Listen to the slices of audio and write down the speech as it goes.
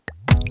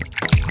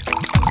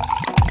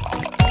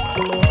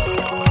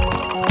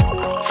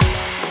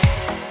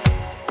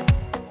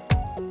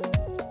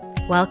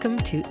Welcome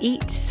to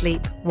Eat,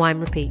 Sleep,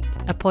 Wine, Repeat,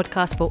 a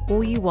podcast for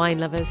all you wine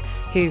lovers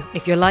who,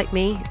 if you're like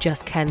me,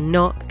 just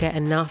cannot get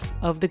enough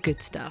of the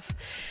good stuff.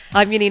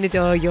 I'm Yanina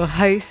Dore, your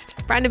host,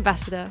 brand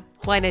ambassador,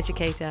 wine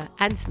educator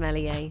and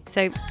sommelier.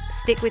 So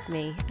stick with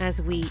me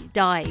as we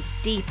dive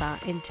deeper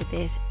into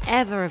this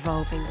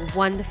ever-evolving,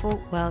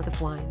 wonderful world of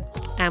wine.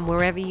 And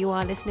wherever you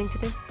are listening to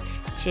this,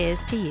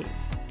 cheers to you.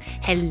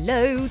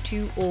 Hello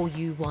to all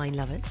you wine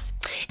lovers.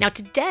 Now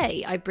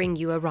today I bring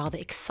you a rather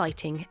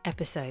exciting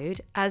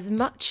episode. As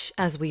much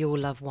as we all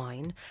love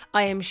wine,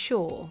 I am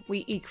sure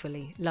we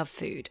equally love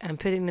food, and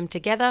putting them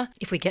together,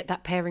 if we get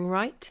that pairing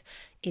right,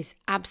 is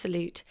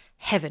absolute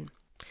heaven.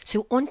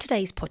 So on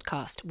today's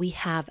podcast, we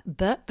have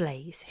Bert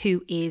Blaise,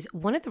 who is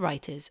one of the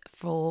writers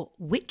for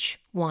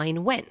Which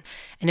Wine When,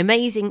 an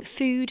amazing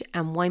food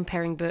and wine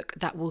pairing book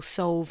that will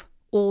solve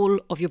all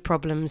of your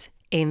problems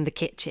in the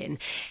kitchen.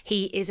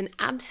 He is an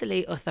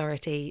absolute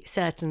authority,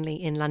 certainly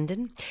in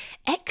London.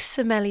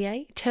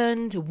 Ex-sommelier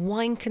turned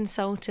wine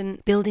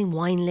consultant, building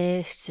wine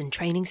lists and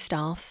training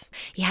staff.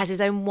 He has his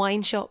own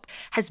wine shop,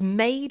 has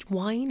made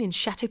wine in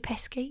Chateau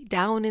Pesquet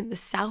down in the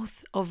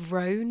south of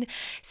Rhone.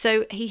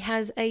 So he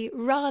has a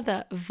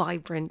rather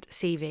vibrant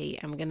CV,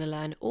 and we're going to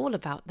learn all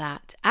about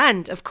that.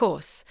 And of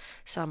course,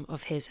 some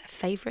of his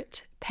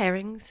favourite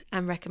pairings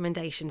and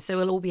recommendations. So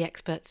we'll all be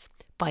experts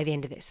by the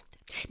end of this.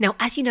 Now,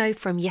 as you know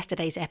from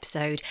yesterday's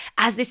episode,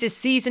 as this is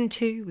season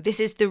 2,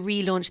 this is the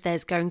relaunch,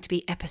 there's going to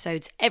be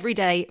episodes every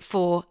day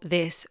for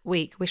this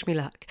week. Wish me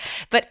luck.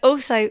 But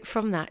also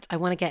from that, I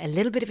want to get a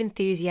little bit of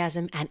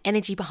enthusiasm and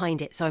energy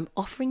behind it. So I'm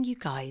offering you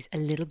guys a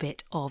little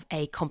bit of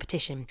a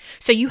competition.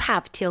 So you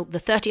have till the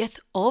 30th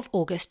of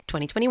August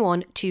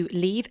 2021 to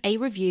leave a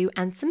review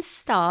and some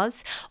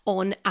stars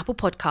on Apple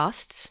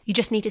Podcasts. You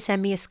just need to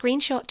send me a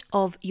screenshot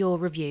of your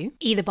review,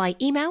 either by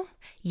email,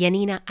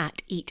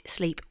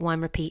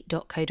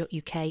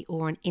 yanina@eatsleepwinerepeat.co.uk,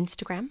 or on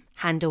Instagram,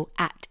 handle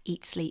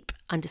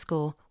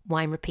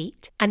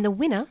 @eatsleep_winerepeat. And the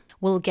winner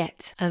will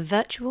get a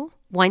virtual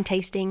wine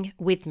tasting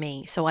with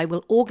me. So I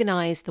will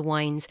organise the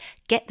wines,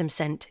 get them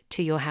sent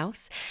to your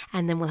house,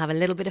 and then we'll have a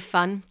little bit of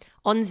fun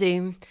on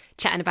Zoom,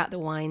 chatting about the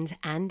wines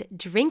and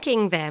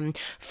drinking them.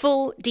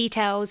 Full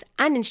details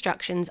and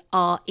instructions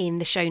are in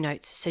the show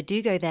notes, so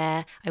do go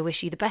there. I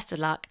wish you the best of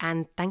luck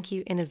and thank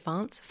you in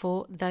advance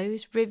for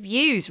those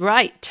reviews.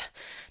 Right,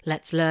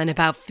 let's learn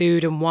about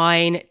food and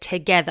wine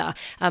together.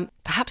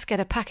 Perhaps get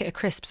a packet of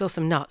crisps or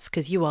some nuts,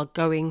 because you are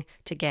going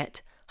to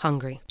get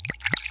hungry.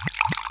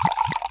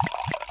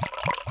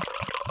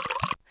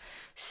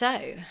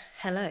 So,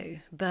 hello,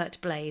 Bert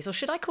Blaise, or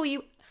should I call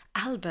you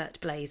Albert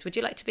Blaise? Would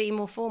you like to be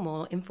more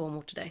formal or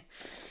informal today?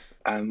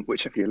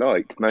 Whichever you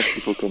like. Most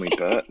people call me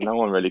Bert. No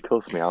one really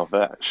calls me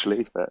Albert,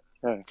 actually. But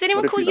yeah. Does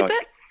anyone call you like?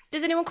 Bert?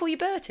 Does anyone call you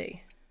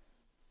Bertie?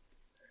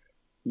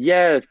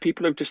 Yeah,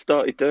 people have just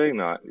started doing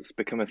that. It's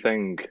become a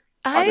thing.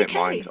 I don't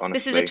mind, honestly.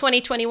 This is a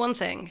 2021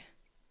 thing.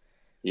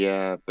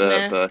 Yeah,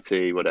 Bert,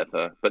 Bertie,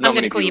 whatever. But not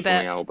many people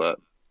call me Albert.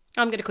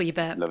 I'm going to call you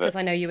Bert because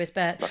I know you as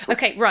Bert.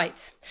 Okay,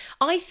 right.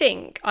 I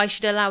think I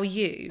should allow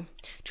you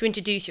to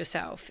introduce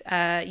yourself.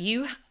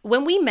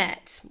 When we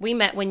met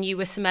when you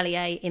were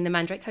sommelier in the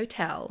Mandrake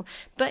Hotel,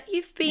 but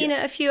you've been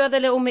at a few other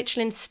little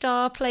Michelin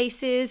star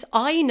places.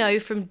 I know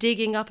from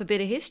digging up a bit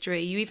of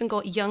history, you even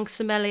got Young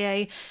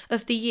Sommelier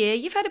of the Year.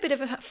 You've had a bit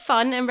of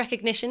fun and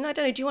recognition. I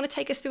don't know, do you want to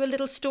take us through a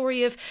little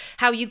story of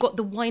how you got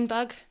the wine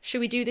bug?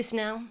 Should we do this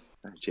now?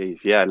 Oh,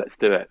 geez, yeah, let's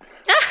do it.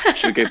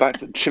 Should we go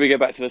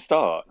back to the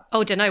start?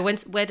 Oh, don't know.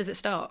 Where does it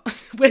start?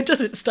 Where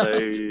does it start?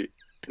 I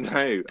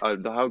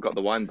got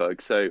the wine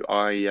bug. So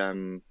I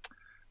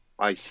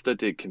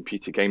studied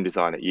computer game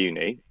design at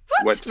uni.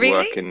 What? Went to really?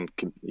 work in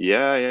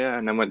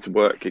and then went to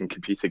work in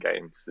computer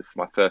games. This is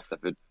my first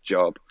ever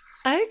job.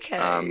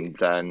 Okay.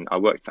 Then I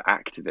worked for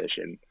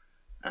Activision,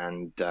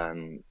 and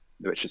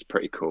which is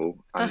pretty cool.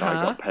 And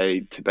I got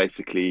paid to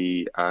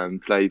basically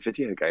play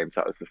video games.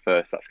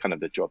 That's kind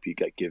of the job you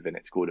get given.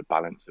 It's called a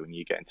balancer when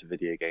you get into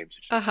video games,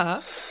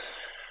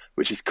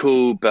 which is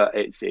cool, but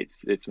it's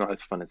not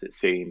as fun as it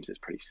seems. It's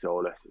pretty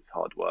soulless. It's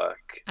hard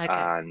work. Okay.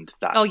 And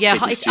that I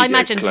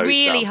imagine it's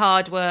really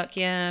hard work.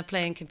 Yeah,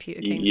 playing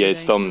computer games. Your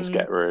thumbs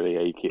get really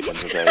achy at the end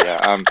of the day.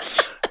 Yeah.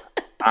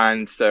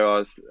 And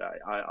so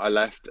I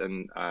left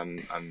and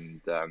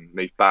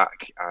moved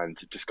back and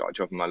just got a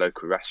job in my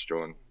local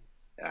restaurant.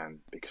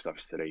 Because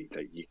obviously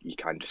you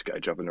can just get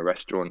a job in a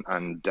restaurant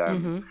and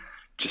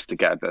just to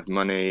get a bit of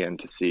money and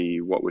to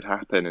see what would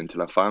happen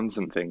until I found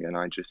something. And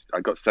I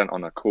got sent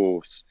on a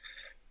course.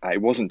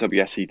 It wasn't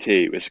WSET,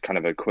 it was kind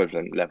of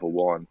equivalent level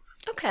 1.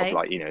 Okay.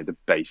 Of the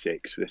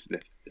basics. This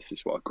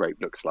is what a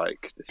grape looks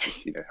like.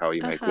 This is, how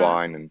you make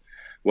wine and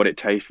what it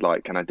tastes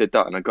like. And I did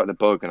that and I got the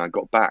bug and I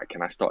got back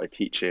and I started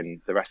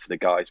teaching the rest of the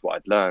guys what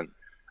I'd learned.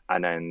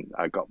 And then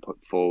I got put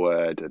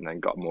forward and then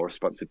got more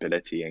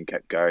responsibility and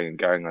kept going and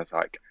going. I was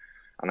like,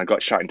 and I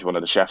got shouting to one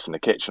of the chefs in the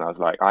kitchen. I was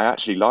like, I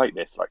actually like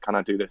this. Like, can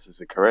I do this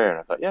as a career? And I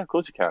was like, yeah, of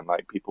course you can.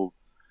 Like,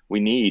 we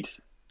need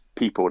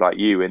people like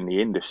you in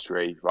the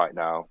industry right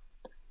now.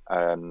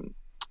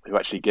 who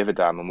actually give a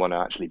damn and want to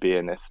actually be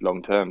in this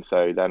long term.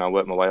 So then I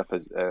worked my way up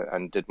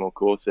and did more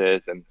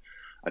courses, and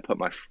I put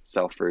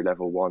myself through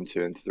level 1,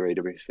 2, and 3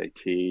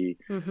 WSAT,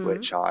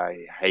 which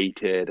I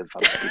hated and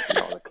felt like a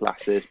lot of the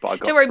classes, but I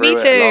got Don't worry, through me it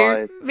too.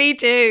 alive. Me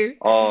too.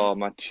 Oh,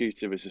 my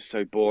tutor was just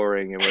so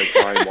boring, and we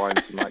were buying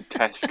wines from like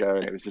Tesco,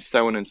 and it was just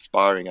so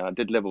uninspiring. And I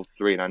did level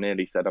 3, and I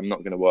nearly said, I'm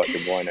not going to work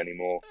in wine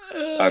anymore.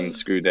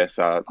 Screw this.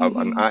 I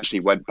actually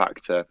went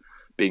back to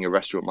being a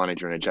restaurant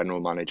manager and a general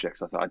manager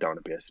because I thought I don't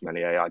want to be a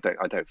sommelier. I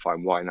don't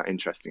find wine that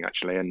interesting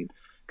actually, and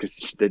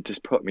because they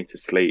just put me to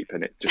sleep,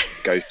 and it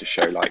just goes to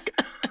show like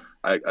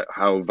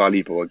how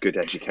valuable a good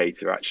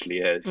educator actually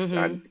is.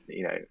 And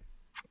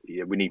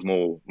we need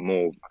more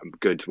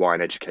good wine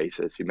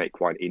educators who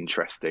make wine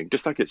interesting,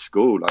 just like at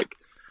school. Like,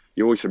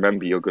 you always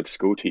remember your good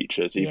school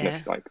teachers, even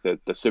if like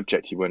the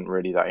subject you weren't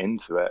really that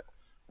into it.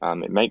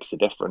 It makes a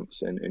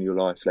difference in your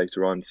life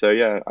later on. So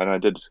and I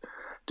did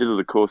all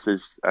the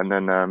courses, and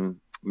then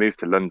moved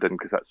to London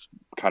because that's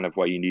kind of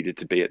where you needed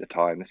to be at the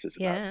time. This is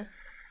about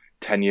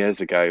 10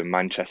 years ago.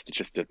 Manchester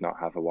just did not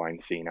have a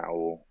wine scene at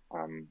all.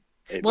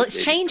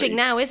 It's changing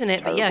now, isn't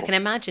it? Terrible. But yeah, I can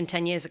imagine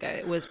 10 years ago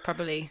it was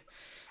probably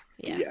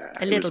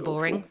a little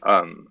boring.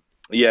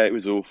 It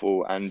was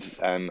awful, and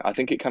I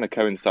think it kind of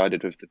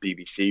coincided with the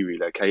BBC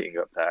relocating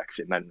up there because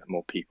it meant that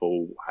more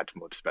people had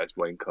more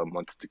disposable income,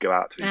 wanted to go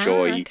out to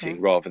enjoy eating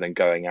rather than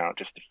going out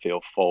just to feel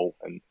full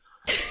and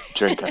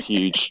drink a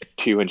huge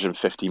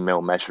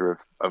 250ml measure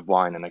of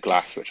wine in a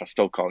glass, which I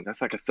still can't.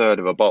 That's like a third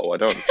of a bottle. I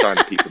don't understand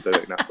people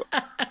doing that.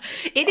 But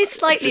it is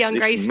slightly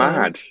ungraceful.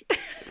 It's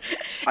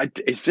mad.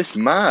 It's just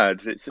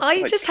mad.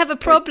 I just have a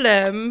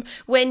problem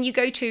when you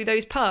go to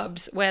those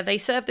pubs where they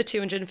serve the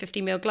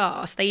 250ml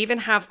glass. They even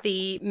have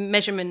the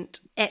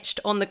measurement etched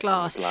on the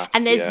glass,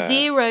 and there's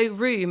zero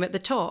room at the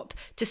top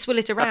to swill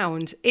it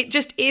around. It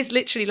just is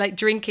literally like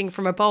drinking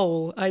from a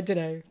bowl. I don't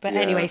know. But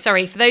anyway,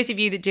 sorry. For those of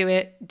you that do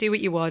it, do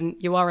what you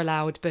want. You are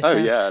allowed. But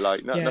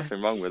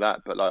nothing wrong with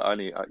that. But like I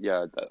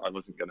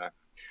wasn't gonna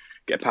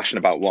get passionate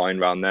about wine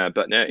around there,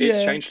 but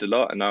it's changed a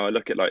lot, and now I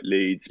look at like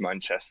Leeds,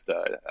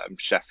 Manchester,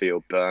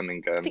 Sheffield,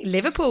 Birmingham, I think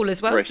Liverpool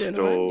as well,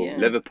 Bristol,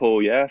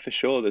 Liverpool, for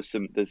sure.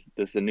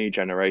 There's a new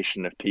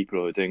generation of people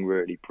who are doing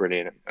really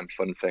brilliant and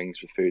fun things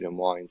with food and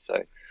wine.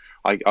 So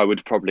I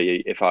would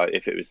probably, if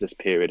it was this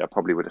period, I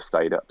probably would have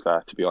stayed up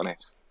there, to be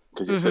honest,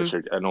 because it's such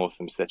an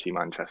awesome city,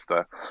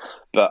 Manchester.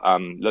 But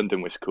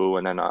London was cool,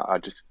 and then I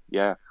just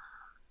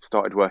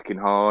started working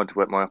hard,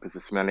 worked my up as a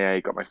sommelier,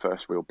 got my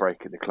first real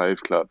break at the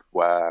Clove Club,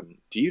 where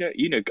do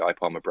you know Guy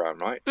Palmer Brown,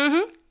 right?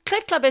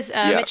 Clove Club is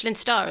Michelin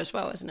star as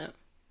well, isn't it?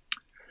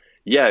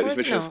 Yeah, it was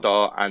Michelin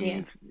star, and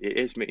it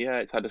is.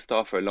 It's had a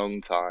star for a long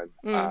time.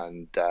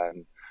 And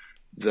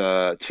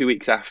the 2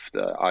 weeks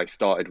after I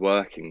started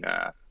working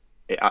there,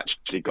 it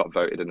actually got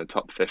voted in the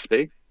top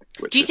 50.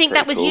 Do you think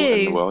that was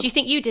you? Do you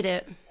think you did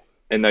it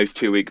in those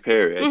 2 week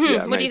periods?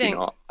 Yeah, what do you think?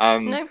 Not.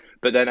 No.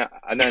 But then,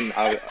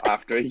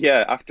 after a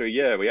year,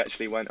 we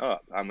actually went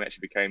up, and we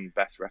actually became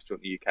best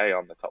restaurant in the UK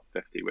on the top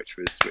 50, which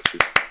was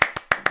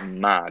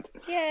mad.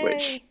 Yay.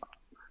 Which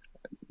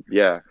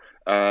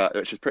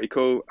is pretty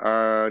cool.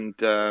 And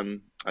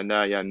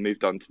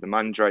moved on to the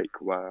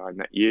Mandrake, where I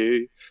met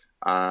you,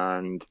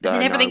 and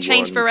then everything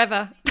changed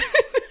forever.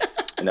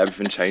 And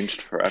everything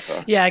changed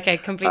forever. Yeah. Okay.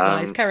 Complete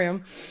lies. Carry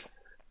on.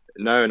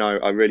 No,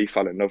 I really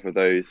fell in love with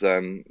those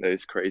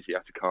crazy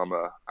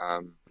Atacama.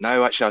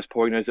 No, actually, I was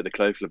pouring those at the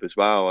Clove Club as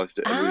well. We were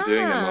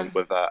doing them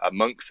with a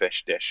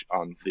monkfish dish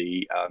on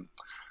the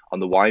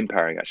wine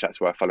pairing. Actually,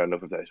 that's where I fell in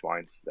love with those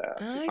wines.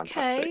 Okay,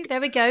 fantastic. There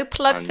we go.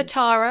 Plug for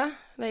Tara.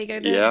 There you go.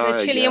 The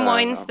Chilean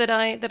wines that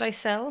I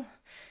sell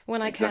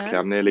when I can.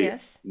 I've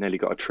nearly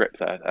got a trip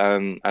there.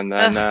 And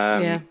then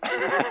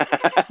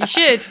you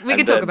should. We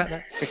can talk about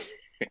that.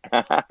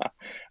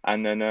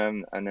 and then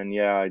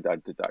I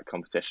did that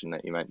competition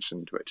that you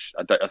mentioned, which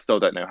I still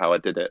don't know how I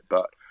did it,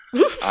 but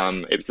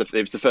it was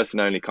the first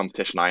and only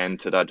competition I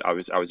entered. I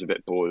was a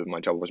bit bored with my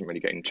job. I wasn't really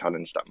getting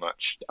challenged that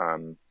much,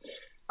 and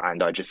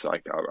I just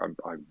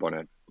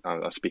I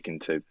was speaking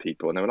to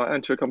people, and they were like,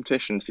 enter a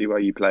competition, see where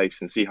you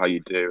place and see how you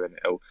do, and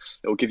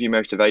it'll give you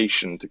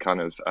motivation to kind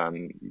of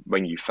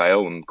when you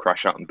fail and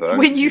crash out and burn.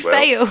 When you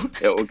fail,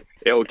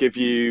 it'll give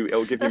you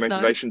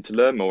motivation to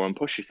learn more and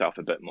push yourself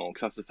a bit more,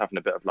 because I was just having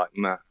a bit of like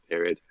meh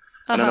period.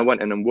 And then I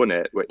went in and won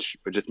it, which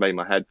just made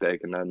my head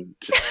big, and then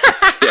just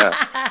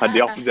had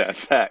the opposite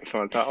effect.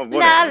 I was like,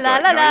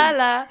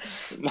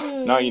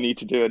 now you need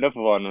to do another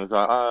one. I was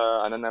like,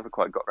 and I never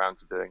quite got around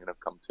to doing another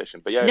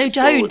competition. But no,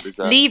 don't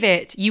leave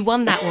it. You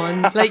won that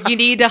one. Like, you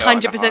need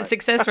 100%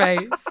 success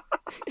rate.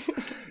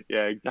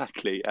 Yeah,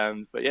 exactly.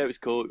 But yeah, it was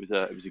cool. It was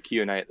a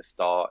Q&A at the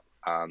start.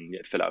 You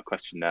had to fill out a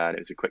questionnaire, and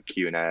it was a quick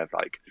Q&A of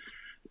like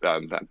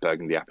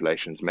Burgundy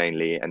appellations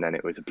mainly, and then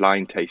it was a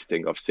blind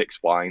tasting of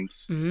 6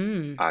 wines,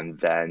 and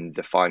then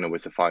the final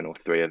was the final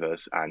 3 of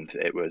us, and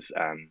it was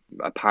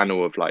a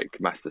panel of like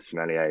master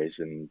sommeliers,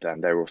 and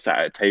they were all sat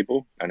at a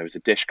table, and there was a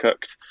dish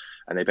cooked,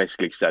 and they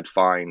basically said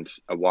find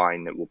a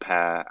wine that will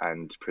pair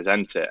and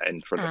present it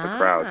in front of a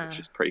crowd, which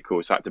is pretty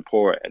cool. So I had to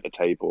pour it at the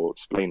table,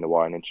 explain the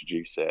wine,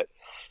 introduce it,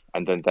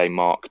 and then they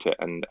marked it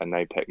and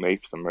they picked me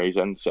for some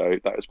reason. So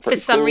that was pretty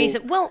For some cool.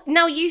 reason. Well,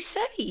 now you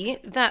say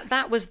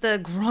that was the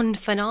grand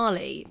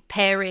finale,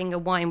 pairing a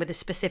wine with a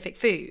specific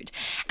food.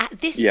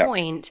 At this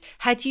point,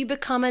 had you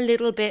become a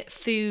little bit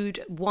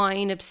food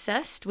wine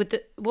obsessed?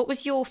 What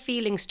was your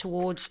feelings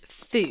towards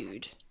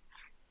food?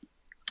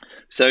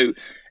 So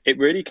it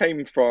really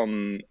came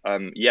from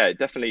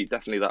definitely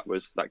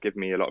that gave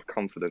me a lot of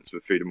confidence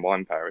with food and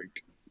wine pairing.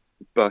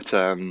 But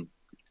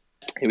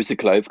it was the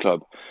Clove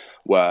Club,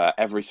 where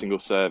every single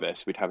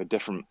service we'd have a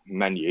different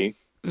menu,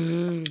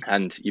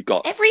 and you've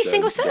got every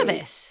single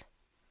service.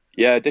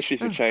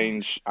 Dishes would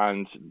change,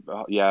 and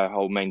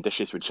whole main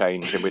dishes would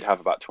change, and we'd have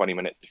about 20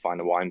 minutes to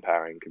find a wine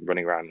pairing and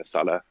running around the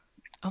cellar.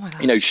 Oh my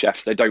god! You know,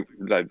 chefs, they don't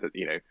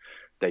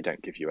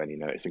give you any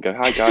notice and go,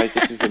 "Hi guys,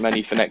 this is the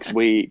menu for next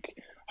week.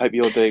 Hope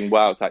you're doing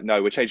well." It's like,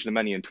 no, we're changing the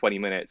menu in 20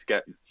 minutes.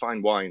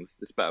 Find wines.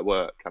 This better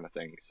work, kind of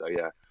thing. So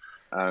yeah.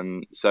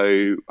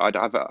 So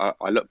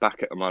I look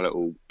back at my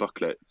little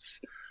booklets,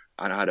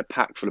 and I had a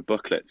pack full of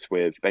booklets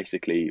with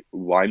basically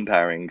wine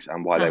pairings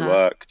and why they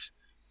worked.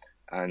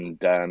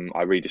 And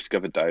I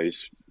rediscovered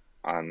those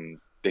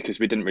because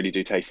we didn't really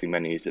do tasting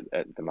menus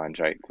at the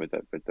Mandrake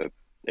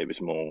it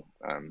was more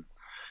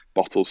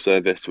bottle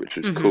service, which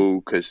was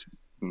cool because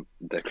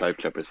the Clove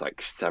Club was like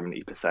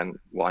 70%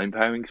 wine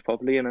pairings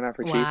probably in an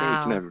average evening. You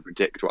can never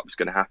predict what was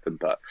going to happen,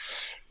 but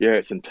yeah,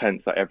 it's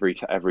intense. That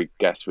every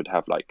guest would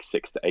have like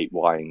 6 to 8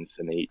 wines,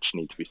 and they each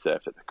need to be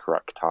served at the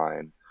correct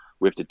time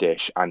with the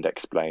dish and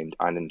explained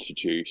and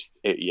introduced.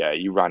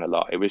 You ran a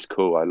lot. It was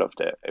cool. I loved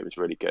it. It was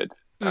really good.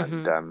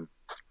 And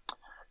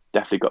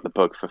definitely got the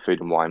bug for food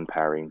and wine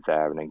pairing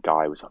there. And then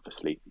Guy was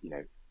obviously,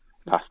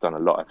 passed on a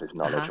lot of his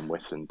knowledge and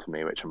wisdom to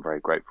me, which I'm very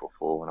grateful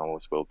for and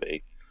always will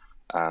be.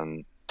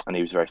 And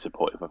he was very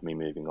supportive of me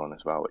moving on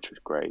as well, which was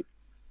great.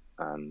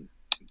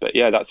 But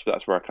yeah, that's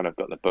where I kind of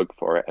got the bug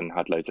for it and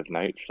had loads of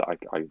notes that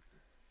I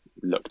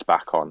looked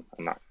back on,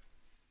 and that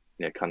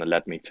kind of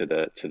led me to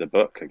the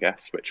book, I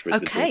guess, which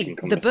was a drinking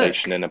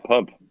conversation in a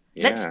pub.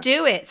 Yeah. Let's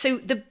do it. So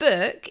the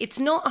book, it's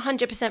not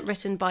 100%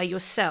 written by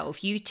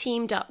yourself. You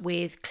teamed up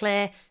with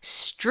Claire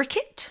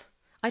Strickett.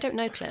 I don't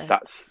know Claire.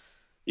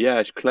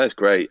 Claire's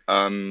great.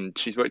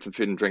 She's worked in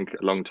food and drink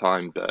a long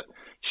time, but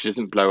she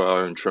doesn't blow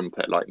her own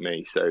trumpet like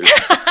me. So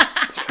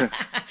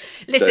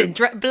listen,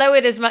 blow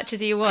it as much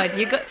as you want.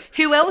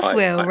 Who else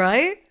will,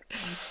 right?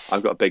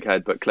 I've got a big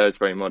head, but Claire's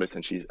very modest,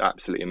 and she's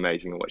absolutely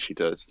amazing at what she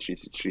does.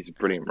 She's a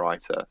brilliant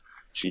writer.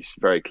 She's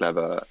very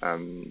clever.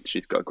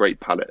 She's got a great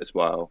palate as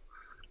well.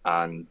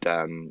 And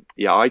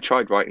I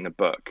tried writing a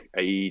book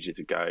ages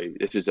ago.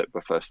 This is when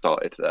I first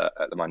started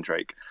at the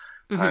Mandrake,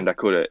 and I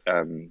called it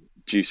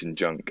Juice and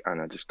Junk, and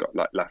I just got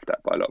laughed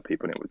at by a lot of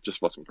people, and it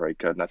just wasn't very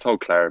good. And I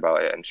told Claire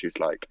about it, and she was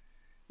like,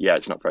 "Yeah,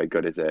 it's not very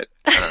good, is it?"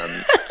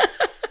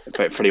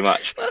 Pretty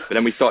much. But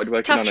then we started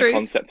working on a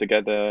concept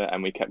together,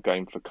 and we kept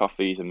going for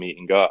coffees and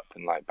meeting up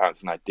and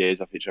bouncing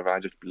ideas off each other. I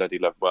just bloody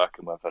love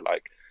working with her.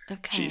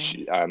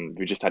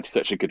 We just had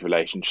such a good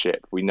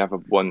relationship. We never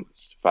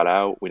once fell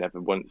out. We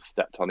never once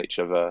stepped on each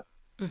other.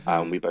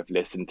 We both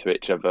listened to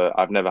each other.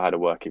 I've never had a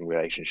working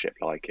relationship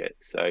like it.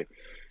 So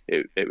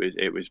it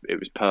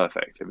was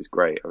perfect. It was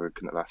great. I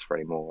couldn't have asked for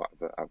any more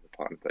out of a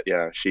partner. But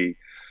yeah,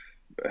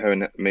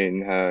 me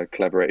and her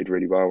collaborated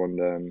really well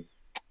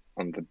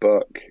on the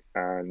book,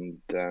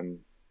 and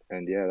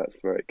that's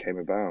where it came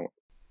about.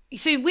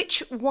 So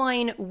which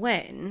wine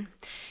when?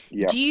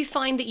 Do you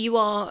find that you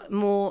are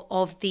more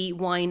of the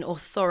wine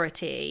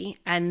authority,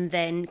 and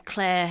then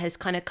Claire has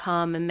kind of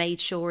come and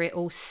made sure it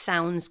all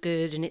sounds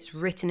good and it's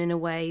written in a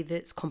way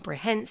that's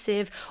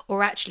comprehensive,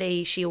 or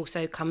actually she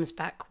also comes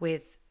back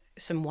with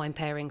some wine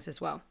pairings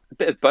as well? A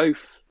bit of both.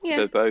 Yeah. A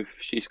bit of both.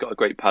 She's got a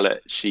great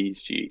palate. She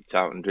eats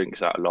out and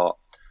drinks out a lot.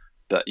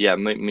 But yeah,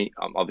 me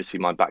obviously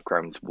my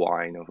background's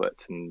wine. I've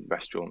worked in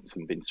restaurants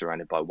and been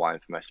surrounded by wine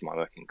for most of my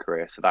working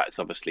career. So that's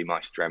obviously my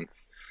strength.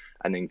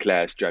 And then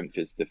Claire's strength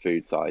is the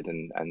food side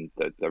and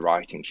the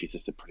writing. She's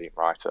just a brilliant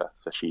writer.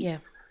 So she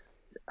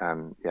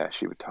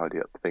would tidy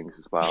up things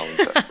as well.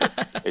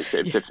 But it's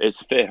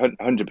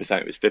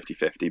 100%. It was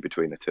 50-50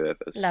 between the two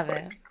of us. Love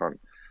it.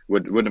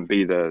 Wouldn't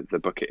be the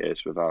book it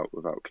is without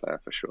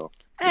Claire, for sure.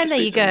 And there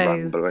you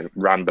go.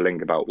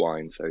 Rambling about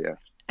wine. So yeah.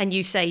 And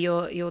you say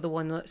you're the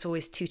one that's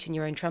always tooting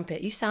your own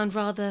trumpet. You sound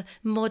rather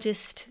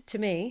modest to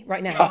me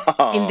right now,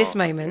 in this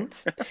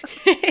moment.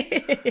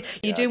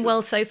 You're doing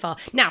well so far.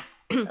 Now,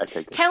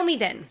 tell me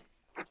then,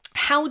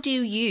 how do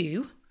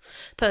you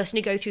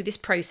personally go through this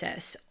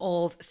process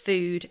of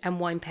food and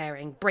wine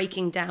pairing,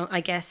 breaking down, I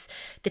guess,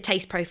 the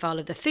taste profile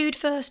of the food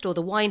first or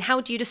the wine?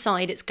 How do you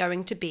decide it's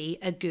going to be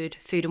a good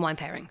food and wine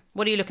pairing?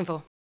 What are you looking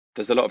for?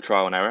 There's a lot of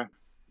trial and error.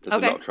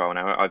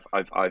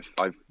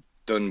 I've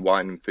done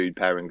wine and food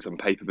pairings on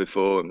paper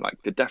before, and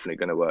they're definitely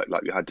going to work.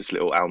 We had this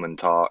little almond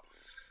tart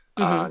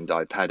and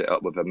I paired it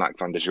up with a Mac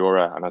van der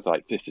Jura, and I was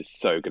like, this is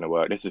so going to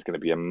work. This is going to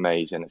be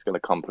amazing. It's going to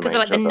complement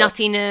Because each like the other.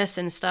 nuttiness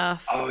and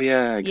stuff. Oh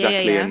yeah,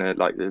 exactly. Yeah.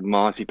 And the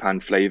marzipan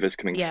flavors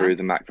coming Yeah. through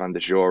the Mac van der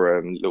Jura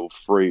and little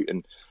fruit.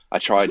 And I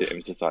tried it. It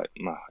was just like,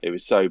 it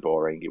was so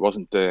boring. It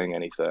wasn't doing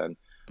anything.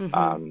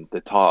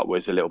 The tart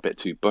was a little bit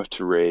too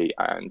buttery,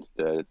 and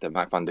the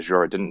Mac van der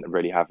Jura didn't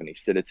really have any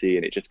acidity,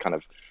 and it just kind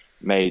of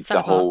made Fell the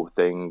apart. whole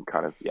thing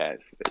kind of,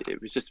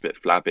 it was just a bit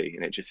flabby,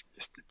 and it just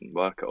didn't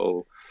work at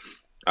all.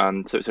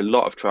 So it's a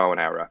lot of trial and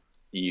error.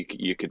 You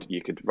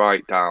could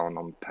write down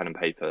on pen and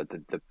paper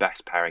the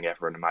best pairing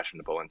ever and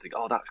imaginable, and think,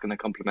 oh, that's going to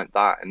complement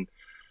that.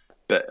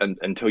 But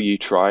until you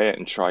try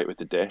it with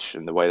the dish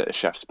and the way that the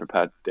chefs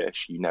prepared the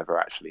dish, you never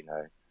actually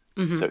know.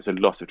 So it's a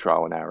lot of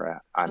trial and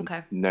error, and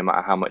no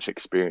matter how much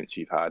experience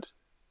you've had,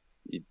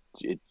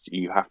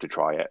 you have to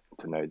try it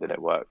to know that it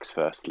works.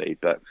 Firstly,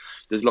 but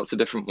there's lots of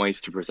different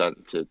ways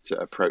to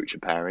approach a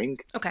pairing.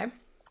 Okay.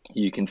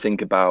 You can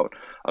think about,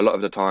 a lot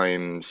of the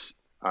times,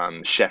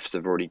 chefs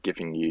have already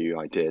given you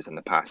ideas in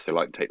the past.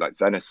 So take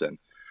venison.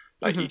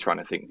 You're trying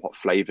to think what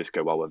flavors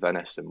go well with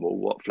venison. Well,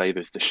 what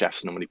flavors do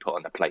chefs normally put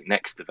on the plate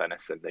next to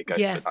venison? They go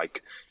for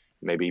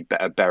maybe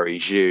a berry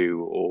jus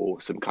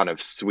or some kind of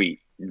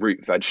sweet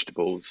root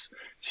vegetables.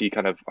 So you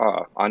kind of,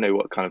 I know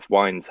what kind of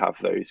wines have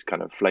those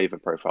kind of flavor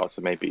profiles.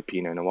 So maybe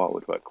Pinot Noir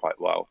would work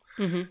quite well.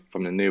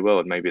 From the New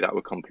World, maybe that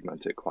would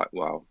complement it quite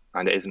well.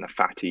 And it isn't a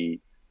fatty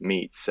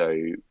meat, so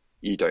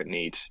you don't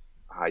need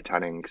high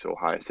tannins or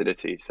high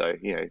acidity. So,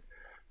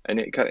 and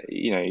it kind of,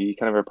 you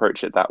kind of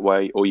approach it that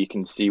way, or you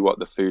can see what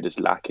the food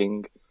is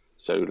lacking.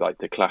 So like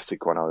the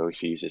classic one I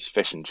always use is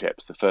fish and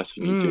chips. The first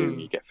thing you do when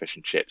you get fish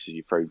and chips is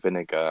you throw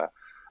vinegar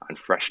and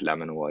fresh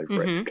lemon all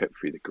over it to cook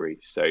through the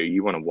grease. So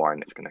you want a wine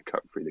that's going to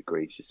cook through the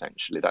grease,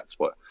 essentially. That's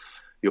what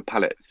your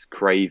palate's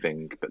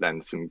craving. But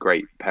then some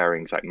great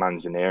pairings like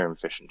manzanilla and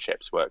fish and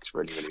chips works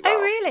really, really well.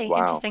 Oh, really? Wow.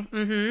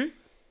 Interesting.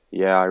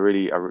 Yeah,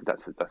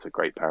 that's a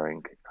great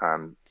pairing.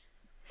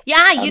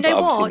 Yeah, you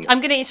know what?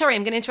 I'm going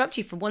to interrupt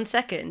you for 1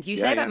 second. You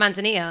say about yeah.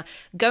 manzanilla.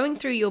 Going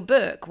through your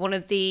book, one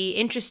of the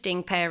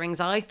interesting pairings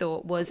I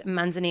thought was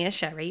manzanilla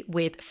sherry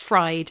with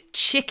fried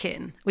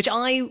chicken, which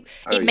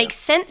makes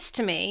sense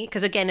to me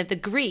because, again, of the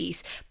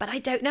grease, but I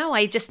don't know.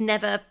 I just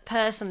never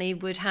personally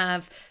would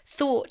have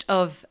thought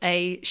of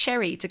a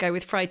sherry to go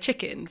with fried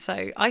chicken.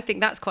 So I think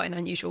that's quite an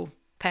unusual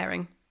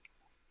pairing.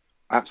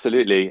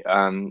 Absolutely.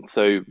 I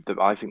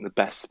think the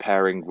best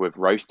pairing with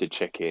roasted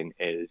chicken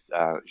is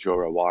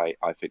Jura White.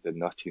 I think the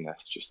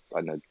nuttiness,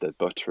 and the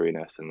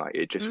butteriness, and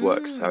it just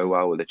works so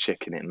well with the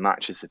chicken. It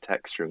matches the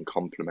texture and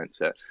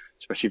complements it.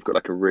 Especially if you've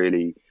got a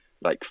really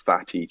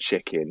fatty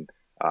chicken,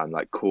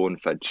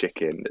 corn-fed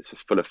chicken that's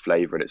just full of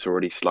flavor and it's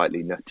already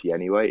slightly nutty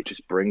anyway. It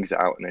just brings it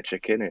out in the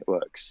chicken. It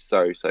works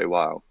so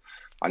well.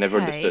 I never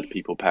understood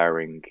people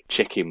pairing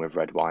chicken with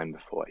red wine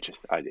before.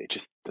 It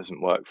just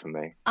doesn't work for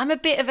me. I'm a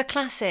bit of a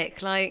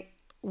classic,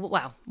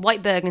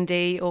 white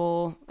Burgundy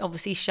or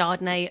obviously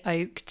Chardonnay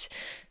oaked,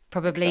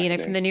 probably,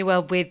 Exactly. From the New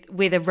World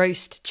with a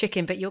roast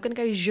chicken. But you're going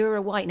to go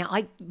Jura White. Now,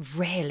 I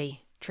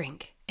rarely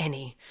drink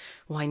any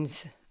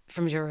wines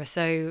from Jura.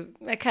 So,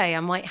 okay,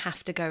 I might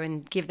have to go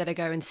and give that a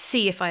go and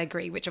see if I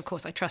agree, which of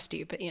course I trust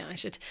you. But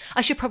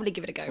I should probably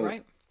give it a go,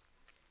 right?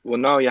 Well,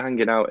 now you're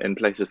hanging out in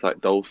places like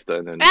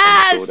Dalston and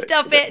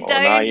stop it!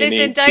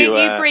 Don't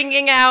you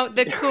bringing out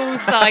the cool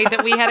side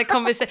that we had a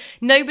conversation.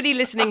 Nobody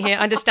listening here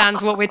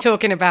understands what we're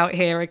talking about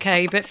here,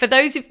 okay? But for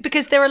those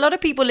because there are a lot of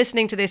people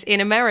listening to this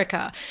in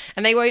America,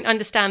 and they won't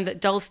understand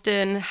that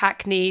Dalston,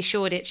 Hackney,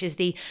 Shoreditch is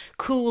the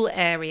cool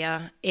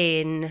area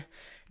in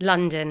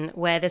London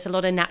where there's a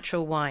lot of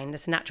natural wine.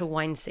 There's a natural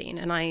wine scene,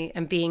 and I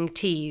am being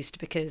teased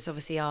because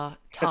obviously our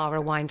Tara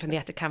wine from the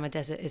Atacama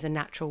Desert is a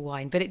natural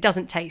wine, but it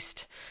doesn't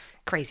taste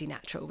crazy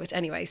natural. But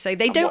anyway, so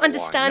they don't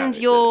understand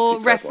your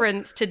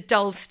reference to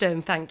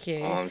Dalston. Thank you.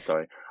 Oh, I'm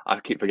sorry. I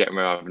keep forgetting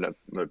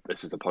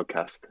this is a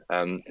podcast.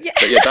 But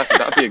yeah,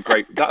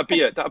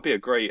 that'd be a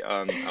great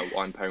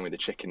wine pairing with the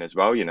chicken as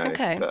well.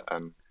 Okay.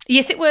 But,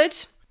 yes, it would.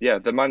 Yeah,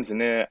 the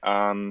manzanilla.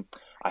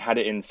 I had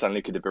it in San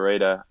Luca de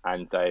Bereda,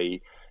 and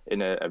they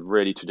in a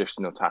really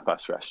traditional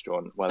tapas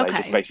restaurant where they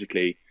just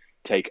basically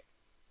take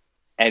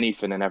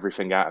anything and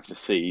everything out of the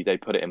sea. They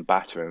put it in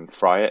batter and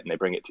fry it, and they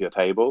bring it to your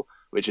table,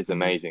 which is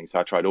amazing. So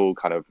I tried all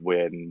kind of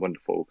weird and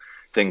wonderful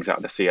things out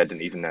of the sea I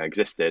didn't even know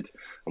existed.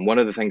 And one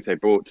of the things they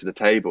brought to the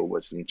table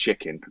was some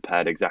chicken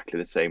prepared exactly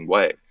the same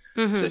way.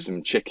 So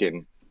some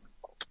chicken,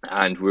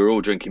 and we were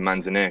all drinking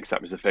manzanilla because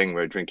that was the thing.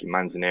 We were drinking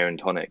manzanilla and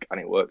tonic, and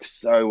it works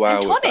so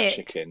well with that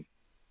chicken.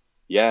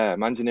 Yeah,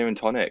 manzanilla and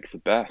tonic's the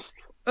best.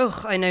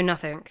 Ugh, I know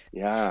nothing.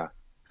 Yeah.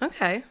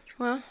 Okay,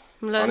 well,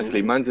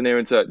 honestly, manzanilla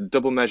into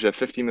double measure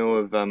 50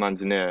 ml of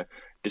manzanilla.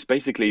 Just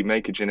basically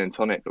make a gin and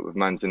tonic, but with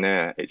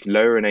manzanilla. It's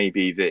lower in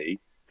ABV.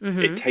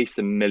 It tastes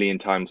a million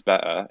times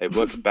better. It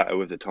works better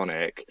with the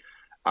tonic,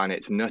 and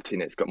it's nutty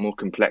and it's got more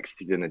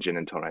complexity than a gin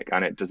and tonic,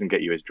 and it doesn't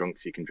get you as drunk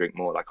so you can drink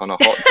more. Like on a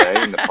hot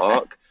day in the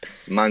park,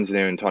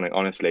 Manzanilla and tonic,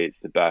 honestly, it's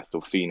the best.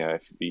 Or Fino,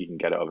 if you can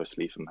get it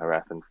obviously from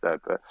Jerez instead.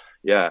 But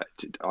yeah,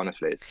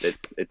 honestly,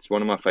 it's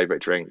one of my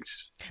favorite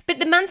drinks. But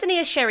the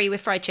Manzanilla sherry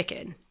with fried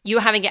chicken, you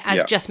were having it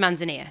as just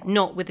Manzanilla,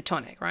 not with the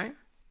tonic, right?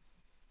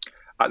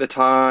 At the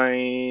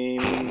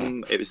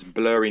time, it was a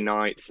blurry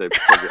night, so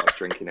probably I was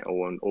drinking it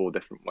all in all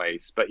different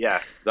ways. But yeah,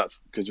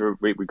 that's because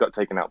we got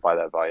taken out by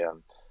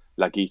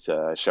La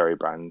Guita sherry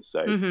brand.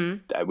 So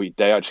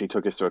they actually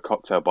took us to a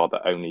cocktail bar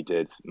that only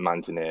did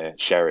Manzanilla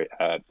sherry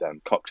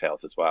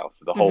cocktails as well.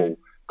 So the whole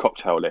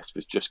cocktail list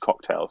was just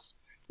cocktails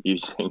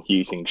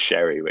using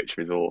sherry, which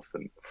was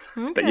awesome.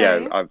 Okay. But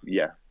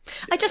yeah,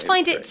 I just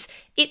find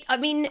I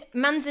mean,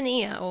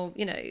 Manzanilla, or,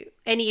 you know,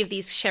 any of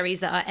these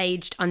sherries that are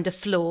aged under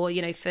floor,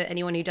 you know, for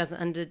anyone who doesn't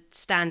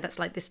understand, that's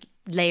like this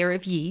layer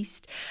of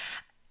yeast.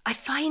 I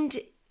find,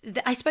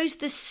 I suppose,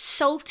 the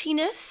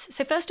saltiness.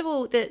 So first of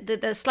all,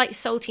 the slight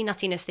salty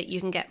nuttiness that you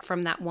can get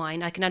from that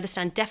wine, I can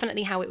understand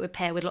definitely how it would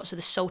pair with lots of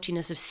the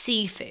saltiness of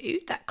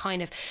seafood. That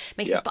kind of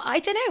makes sense. But I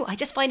don't know. I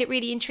just find it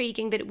really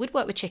intriguing that it would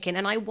work with chicken.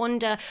 And I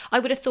wonder, I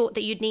would have thought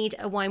that you'd need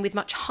a wine with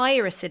much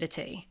higher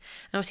acidity.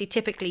 And obviously,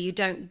 typically you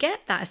don't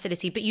get that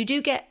acidity, but you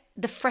do get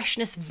the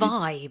freshness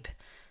vibe.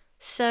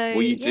 So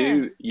well,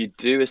 you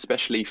do,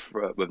 especially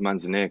with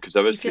Manzanilla, because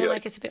obviously you feel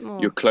like it's a bit more.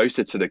 You're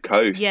closer to the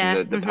coast,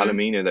 and the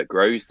Palomino that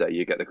grows there,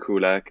 you get the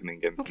cool air coming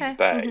in from the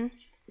bay. And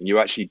you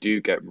actually do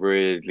get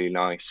really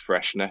nice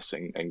freshness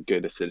and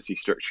good acidity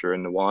structure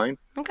in the wine.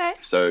 Okay.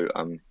 So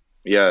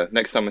yeah,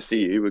 next time I see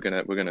you, we're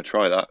gonna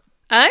try that.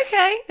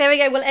 Okay, there we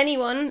go. Well,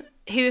 anyone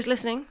who is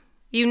listening,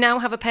 you now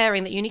have a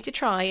pairing that you need to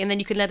try, and then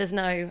you can let us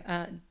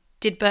know,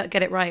 did Bert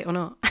get it right or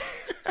not?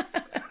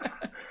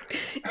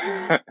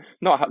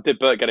 Not did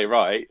Bert get it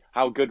right?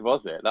 How good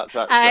was it? That's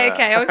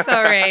okay. I'm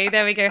sorry.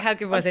 There we go. How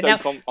good was it?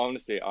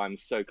 Honestly, I'm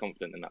so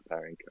confident in that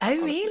pairing. Oh,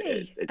 honestly,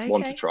 really? It's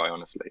one to try.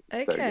 Honestly.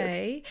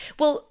 Okay. So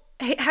well,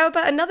 how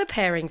about another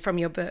pairing from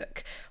your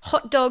book?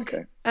 Hot dog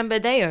and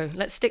Verdejo.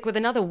 Let's stick with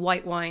another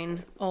white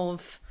wine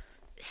of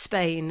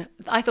Spain.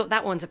 I thought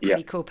that one's a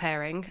pretty cool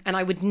pairing, and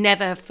I would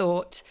never have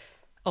thought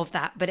of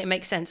that, but it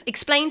makes sense.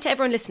 Explain to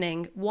everyone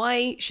listening,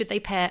 why should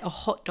they pair a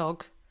hot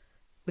dog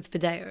with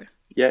Verdejo?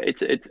 Yeah,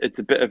 it's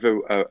a bit of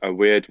a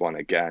weird one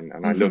again,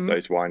 and I love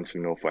those wines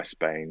from northwest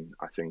Spain.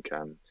 I think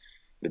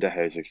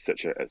Verdejo is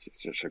such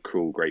a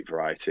cool, great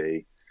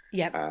variety.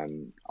 Yeah.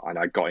 And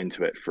I got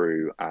into it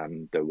through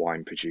the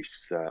wine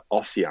producer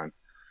Ocean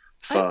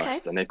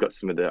first, and they've got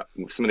some of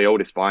the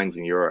oldest vines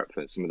in Europe.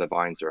 Some of the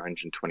vines are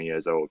 120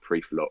 years old,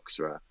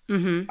 pre-phylloxera.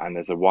 And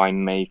there's a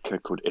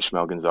winemaker called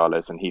Ishmael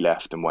Gonzalez, and he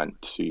left and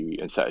went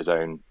and set his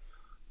own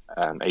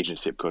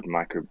agency called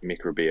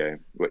Microbio,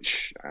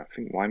 which I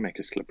think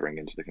winemakers club bring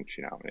into the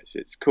country now.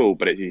 It's cool,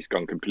 but he's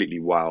gone completely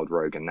wild,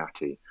 rogue, and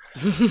natty.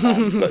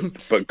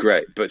 But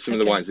great. But some of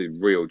the wines are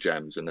real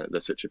gems, and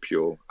they're such a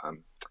pure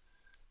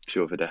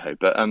Verdejo.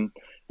 But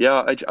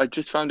I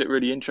just found it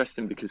really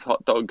interesting because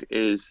hot dog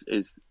is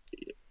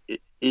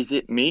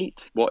it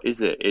meat? What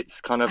is it? It's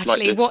kind of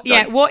actually, like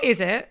this. What is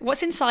it?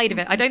 What's inside of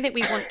it? I don't think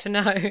we want to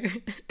know.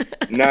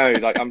 No,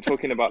 like I'm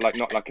talking about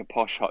not like a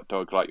posh hot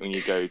dog, like when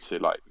you go to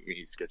you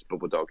used to go to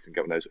Bubble Dogs and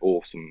get one of those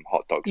awesome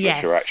hot dogs,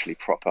 which are actually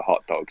proper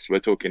hot dogs. We're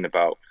talking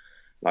about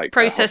like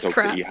processed hot dog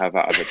crap that you have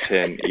out of a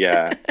tin.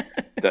 Yeah,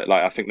 that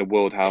I think the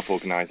World Health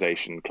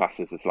Organization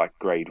classes as like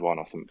grade 1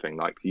 or something.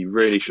 Like you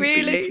really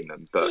shouldn't be eating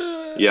them.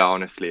 But yeah,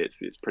 honestly,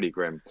 it's pretty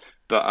grim.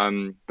 But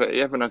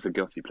everyone has a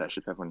guilty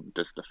pleasures. Everyone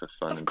does stuff for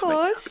fun and to make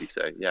you happy.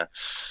 So yeah.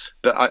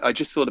 But I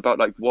just thought about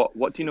like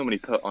what do you normally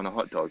put on a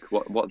hot dog?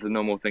 What are the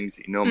normal things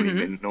that you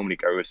normally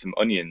go with? Some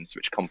onions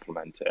which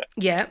complement it.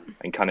 Yeah.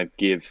 And kind of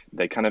give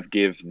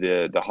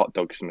the hot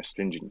dog some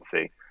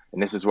astringency.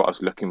 And this is what I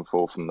was looking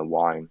for from the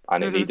wine.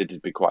 And it needed to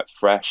be quite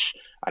fresh,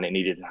 and it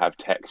needed to have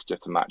texture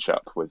to match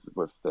up with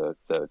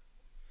the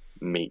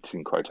meat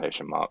in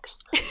quotation marks.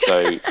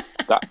 So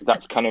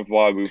that's kind of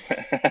why we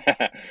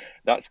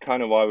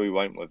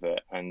went with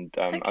it. And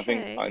I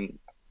think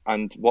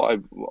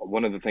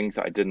one of the things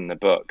that I did in the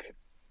book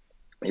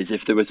is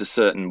if there was a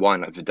certain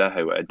wine like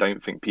Verdejo where I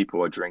don't think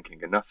people are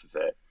drinking enough of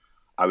it,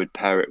 I would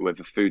pair it with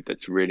a food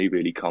that's really,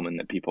 really common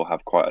that people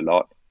have quite a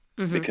lot.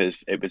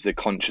 Because it was a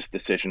conscious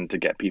decision to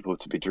get people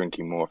to be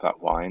drinking more of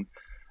that wine.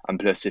 And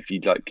plus, if you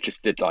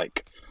just did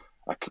like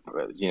a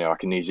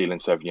New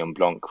Zealand Sauvignon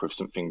Blanc with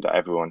something that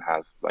everyone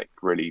has like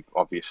really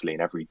obviously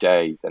and every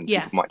day, then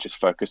people might just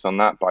focus on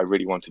that. But I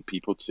really wanted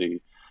people to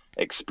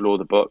explore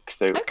the book.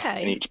 So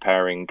in each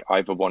pairing,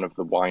 either one of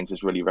the wines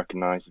is really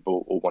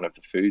recognizable or one of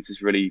the foods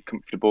is really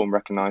comfortable and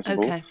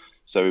recognizable.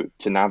 So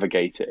to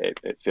navigate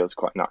it feels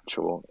quite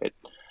natural.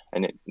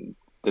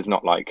 There's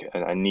not like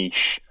a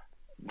niche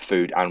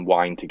food and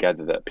wine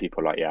together that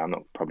people are like, I'm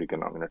not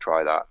going to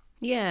try that.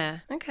 Yeah,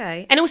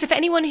 okay. And also for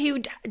anyone who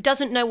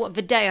doesn't know what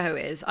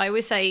Verdejo is, I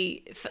always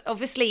say,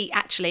 obviously,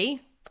 actually,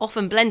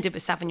 often blended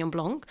with Sauvignon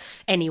Blanc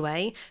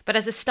anyway. But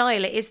as a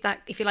style, it is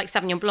that if you like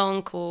Sauvignon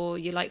Blanc or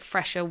you like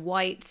fresher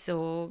whites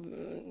or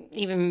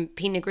even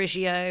Pinot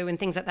Grigio and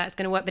things like that, it's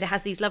going to work. But it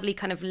has these lovely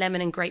kind of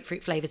lemon and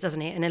grapefruit flavors,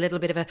 doesn't it? And a little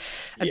bit of a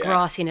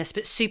grassiness,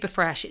 but super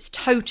fresh. It's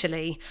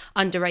totally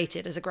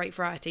underrated as a grape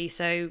variety.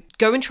 So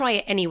go and try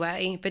it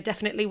anyway, but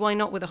definitely why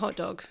not with a hot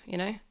dog? You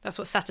know, that's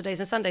what Saturdays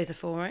and Sundays are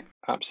for, right?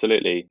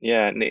 Absolutely,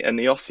 yeah. And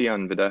the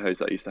Ocean Verdejos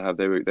that I used to have,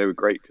 they were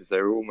great because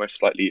they were almost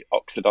slightly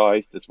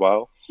oxidized as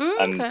well,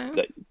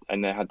 Okay.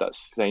 and they had that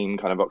same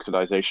kind of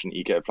oxidization that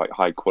you get of like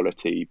high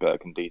quality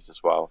Burgundies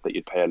as well that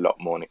you'd pay a lot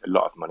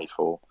of money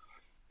for.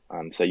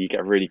 So you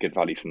get a really good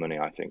value for money,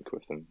 I think,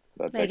 with them.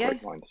 They're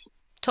great wines.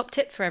 Top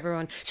tip for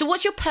everyone. So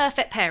what's your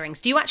perfect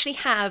pairings? Do you actually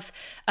have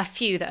a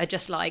few that are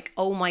just like,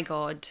 oh my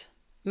God,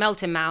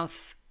 melt in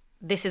mouth,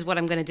 this is what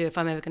I'm going to do if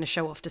I'm ever going to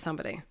show off to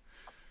somebody?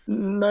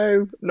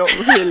 No, not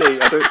really.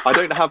 I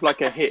don't have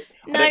like a hit.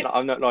 No.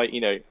 I'm not like,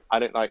 I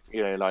don't like,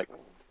 like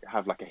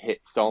have like a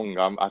hit song.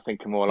 I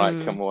think I'm more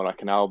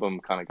like an album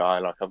kind of guy.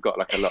 Like I've got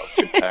like a lot of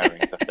good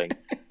pairings, I think.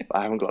 But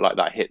I haven't got like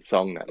that hit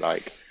song that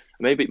like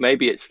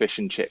maybe it's fish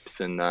and chips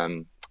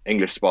and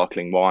English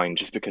sparkling wine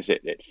just because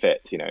it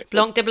fits, It's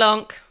Blanc de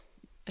Blanc,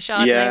 a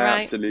Chardonnay,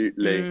 right?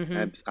 Absolutely.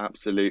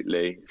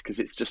 Absolutely. Because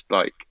it's just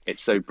like,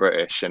 it's so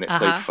British and it's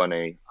so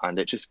funny and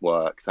it just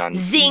works. And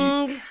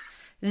Zing!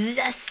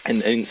 Zest! And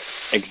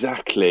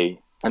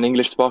exactly. And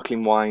English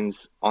sparkling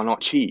wines are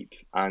not cheap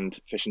and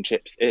fish and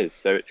chips is.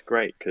 So it's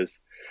great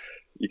because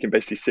you can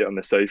basically sit on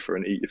the sofa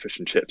and eat your fish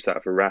and chips out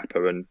of a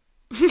wrapper and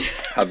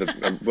have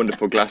a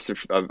wonderful glass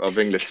of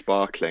English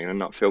sparkling and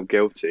not feel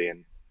guilty.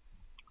 And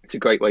it's a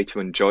great way to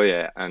enjoy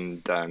it.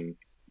 And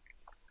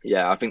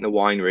I think the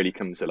wine really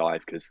comes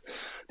alive because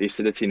the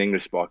acidity in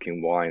English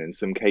sparkling wine, in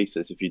some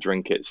cases, if you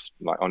drink it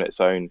like on its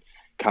own,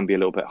 can be a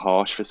little bit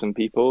harsh for some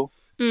people.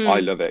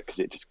 I love it because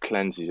it just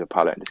cleanses your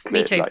palate and it's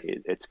clear. Me too. Like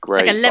it's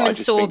great. Like a lemon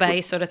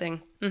sorbet sort of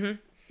thing. Mm-hmm.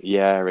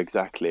 Yeah,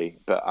 exactly.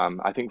 But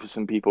I think for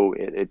some people,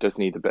 it does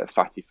need a bit of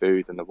fatty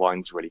food, and the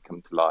wines really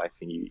come to life,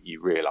 and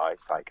you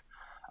realise like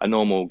a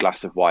normal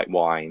glass of white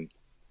wine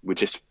would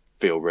just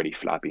feel really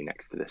flabby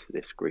next to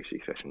this greasy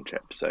fish and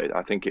chip. So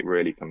I think it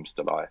really comes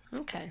to life.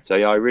 Okay. So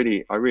yeah, I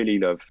really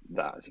love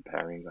that as a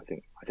pairing.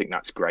 I think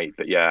that's great.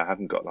 But yeah, I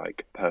haven't got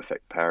like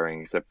perfect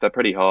pairings. They're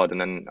pretty hard,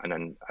 and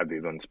then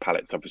everyone's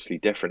palate's obviously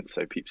different.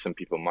 So some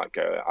people might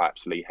go, I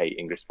absolutely hate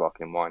English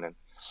sparkling wine, and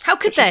how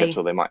could they? Chips,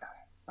 or they might.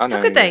 I know,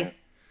 how could they? Yeah.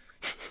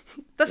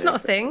 That's not a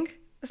thing.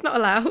 That's not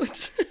allowed.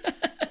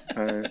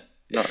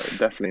 No,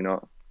 definitely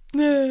not.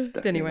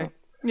 Definitely anyway. Not.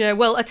 Yeah,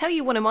 well, I tell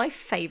you one of my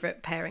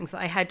favourite pairings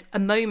that I had a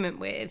moment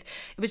with.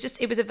 It was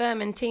a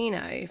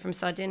Vermentino from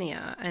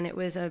Sardinia, and it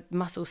was a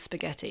mussel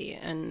spaghetti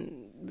and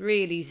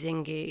really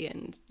zingy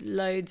and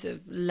loads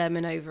of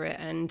lemon over it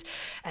and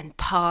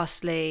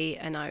parsley,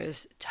 and I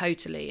was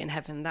totally in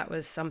heaven. That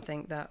was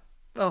something that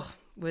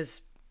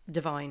was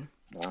divine.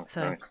 Wow,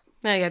 so nice.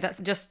 There you go. That's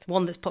just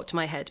one that's popped to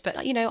my head. But,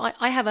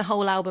 I have a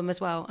whole album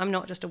as well. I'm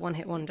not just a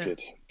one-hit wonder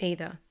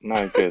either.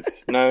 No, good.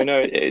 No,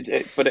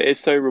 but it is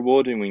so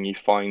rewarding when you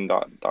find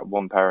that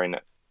one pairing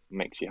that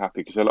makes you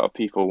happy. Because a lot of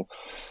people,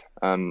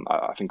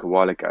 I think a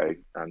while ago,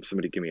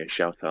 somebody gave me a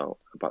shout out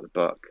about the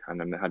book. And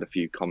then they had a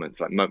few comments.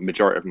 Like,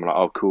 majority of them were like,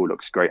 oh, cool,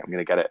 looks great, I'm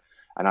going to get it.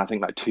 And I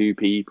think like two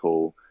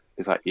people,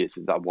 it's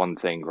that one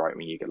thing, right?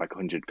 When you get like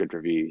 100 good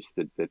reviews,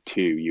 the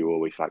two you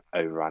always like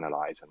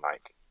overanalyze and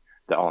like,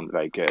 that aren't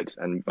very good,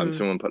 and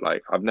someone put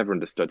like, I've never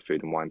understood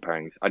food and wine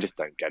pairings, I just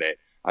don't get it,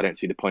 I don't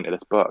see the point of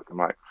this book. I'm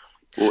like,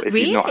 well, if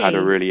you've not had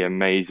a really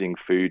amazing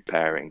food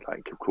pairing,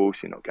 like of course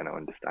you're not going to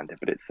understand it,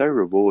 but it's so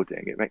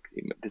rewarding. It makes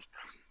just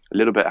a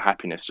little bit of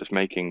happiness, just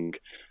making,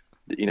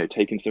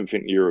 taking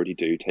something you already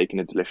do, taking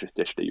a delicious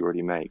dish that you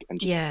already make, and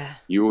just,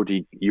 you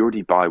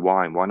already buy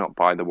wine, why not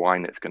buy the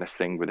wine that's going to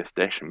sing with this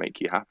dish and make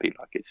you happy?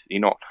 Like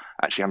you're not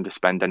actually having to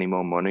spend any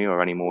more money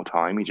or any more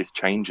time, you're just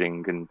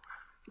changing and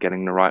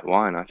getting the right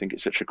wine. I think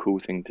it's such a cool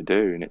thing to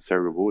do, and it's so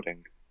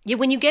rewarding. Yeah,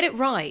 when you get it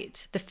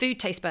right, the food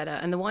tastes better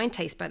and the wine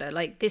tastes better.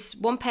 Like this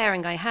one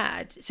pairing I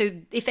had. So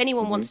if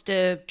anyone wants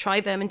to try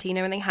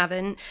Vermentino and they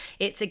haven't,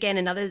 it's again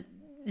another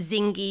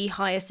zingy,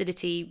 high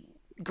acidity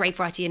grape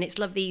variety, and it's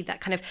lovely, that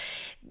kind of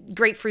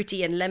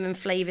grapefruity and lemon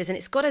flavors, and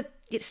it's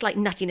like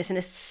nuttiness and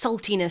a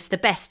saltiness.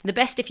 The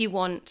best if you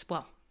want,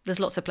 well, there's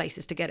lots of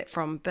places to get it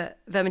from, but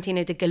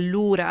Vermentino di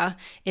Gallura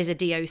is a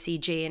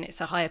DOCG, and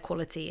it's a higher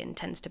quality and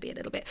tends to be a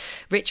little bit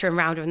richer and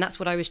rounder, and that's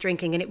what I was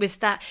drinking. And it was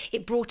that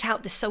it brought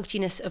out the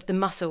saltiness of the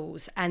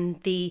mussels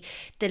and the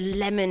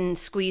lemon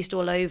squeezed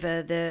all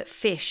over the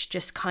fish,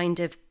 just kind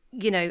of,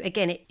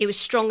 again, it was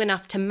strong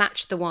enough to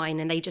match the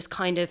wine, and they just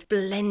kind of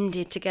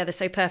blended together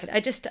so perfect.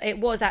 It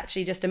was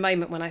actually just a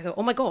moment when I thought,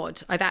 oh my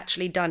God, I've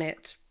actually done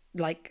it,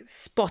 like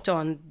spot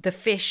on. The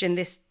fish in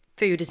this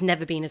food has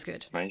never been as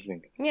good.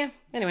 Amazing. Yeah.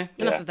 Anyway,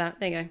 enough of that.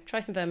 There you go.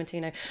 Try some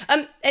Vermentino.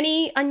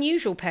 Any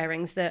unusual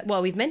pairings that?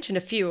 Well, we've mentioned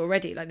a few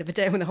already, like the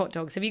Verdeo and the hot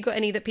dogs. Have you got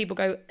any that people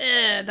go,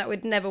 that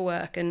would never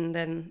work, and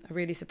then are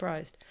really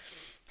surprised?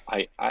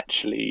 I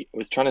actually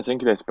was trying to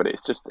think of this, but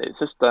it's just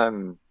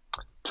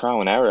trial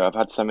and error. I've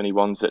had so many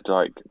ones that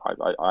like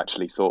I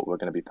actually thought were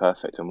going to be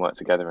perfect and work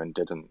together and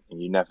didn't.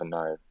 And you never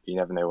know. You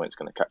never know when it's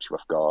going to catch you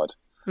off guard.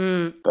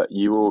 But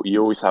you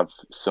always have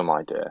some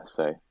idea.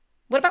 So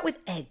what about with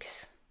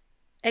eggs?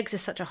 Eggs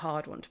is such a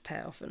hard one to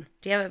pair often.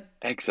 Do you ever?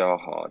 eggs are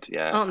hard.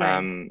 Yeah. Aren't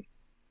they?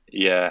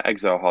 Yeah,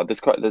 eggs are hard.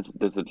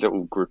 There's a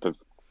little group of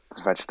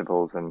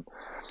vegetables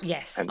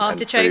Yes, and foods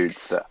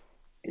artichokes. that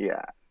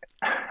yeah,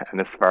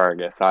 and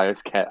asparagus. I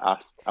always get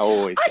asked. I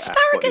always get asked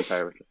what your Asparagus.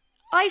 favorite.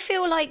 I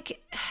feel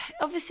like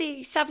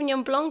obviously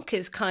Sauvignon Blanc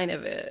is kind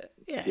of a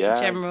Yeah,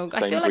 general.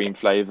 I same feel green like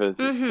flavors.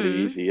 It's pretty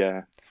easy. Yeah,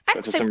 and but for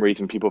also some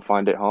reason people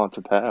find it hard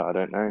to pair. I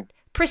don't know.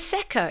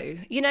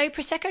 Prosecco.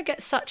 Prosecco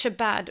gets such a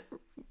bad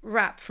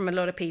rap from a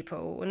lot of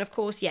people. And of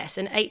course, yes,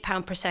 an £8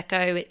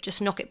 Prosecco, it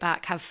just knock it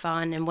back, have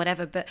fun and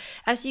whatever. But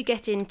as you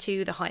get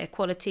into the higher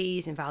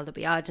qualities in Val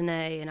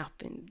d'Obiadene and up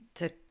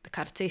into the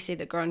Cartesi,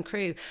 the Grand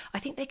Cru, I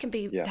think they can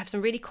have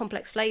some really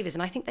complex flavours.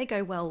 And I think they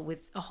go well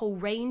with a whole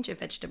range of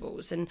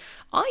vegetables. And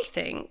I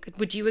think,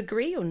 would you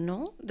agree or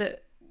not,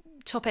 that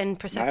top-end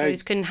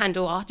Proseccos can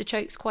handle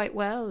artichokes quite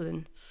well?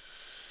 And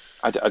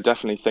I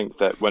definitely think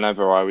that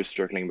whenever I was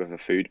struggling with a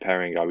food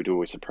pairing, I would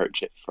always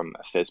approach it from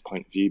a fizz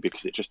point of view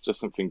because it just does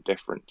something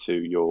different to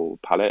your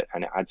palate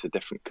and it adds a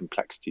different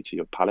complexity to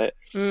your palate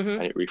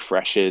and it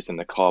refreshes and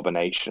the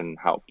carbonation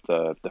help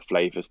the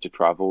flavors to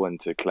travel and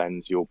to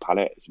cleanse your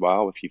palate as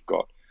well if you've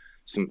got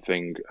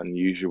something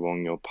unusual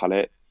on your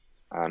palate.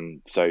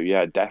 So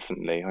yeah,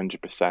 definitely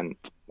 100%.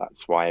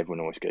 That's why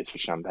everyone always goes for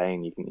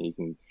champagne. You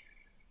can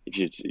if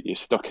you're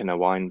stuck in a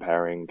wine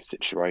pairing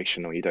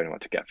situation or you don't know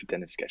what to get for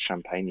dinner, to get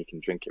champagne. You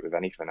can drink it with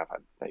anything. I've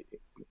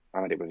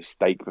had it with a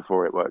steak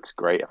before. It works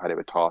great. I've had it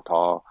with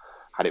tartare.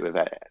 Had it with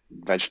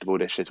vegetable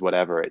dishes,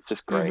 whatever. It's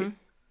just great.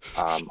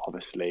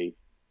 Obviously,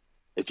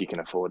 if you can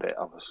afford it,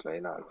 obviously.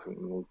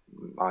 No,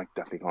 I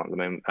definitely can't at the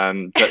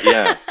moment. But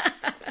yeah.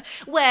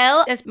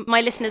 Well, as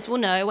my listeners will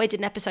know, I did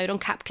an episode on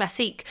Cap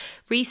Classique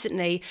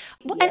recently.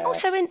 And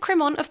also in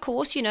Cremant, of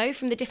course,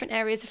 from the different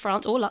areas of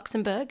France or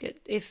Luxembourg,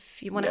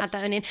 if you want to add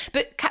that one in.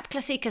 But Cap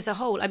Classique as a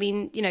whole, I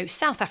mean,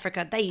 South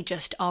Africa, they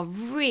just are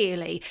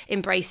really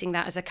embracing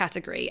that as a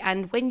category.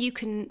 And when you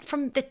can,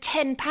 from the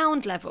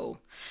 £10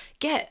 level,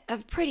 get a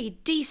pretty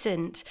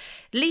decent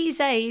Lees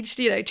aged,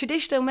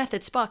 traditional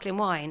method sparkling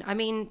wine. I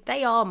mean,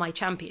 they are my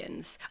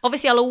champions.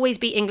 Obviously, I'll always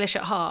be English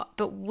at heart,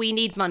 but we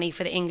need money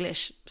for the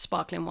English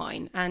sparkling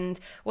wine. And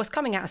what's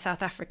coming out of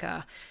South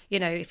Africa,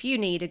 if you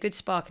need a good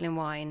sparkling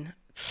wine,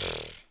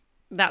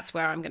 that's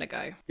where I'm going to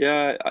go.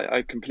 Yeah,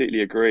 I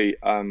completely agree.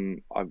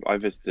 I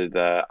visited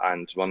there,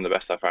 and one of the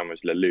best I found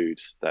was Le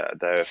Lude.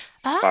 They're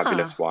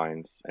fabulous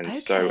wines and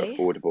so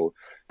affordable.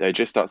 They're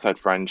just outside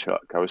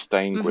Franschhoek. I was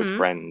staying with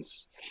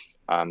friends,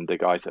 the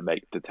guys that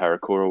make the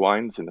Terracora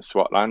wines in the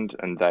Swartland,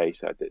 and they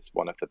said it's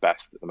one of the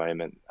best at the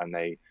moment, and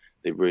they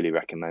really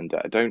recommend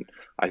it.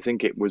 I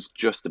think it was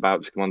just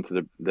about to come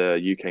onto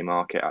the UK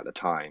market at the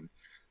time,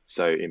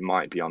 so it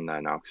might be on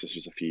there now because this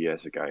was a few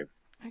years ago.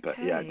 But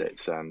yeah,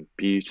 it's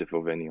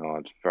beautiful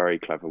vineyard, very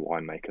clever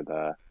winemaker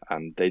there.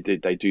 They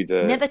do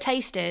the never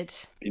tasted.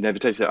 You never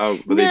tasted it? Oh,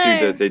 well,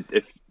 no.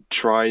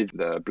 Try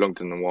the Blanc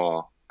de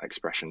Noir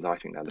expressions. I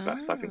think they're the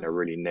best. I think they're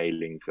really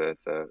nailing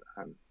the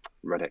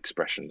red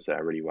expressions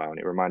there really well, and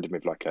it reminded me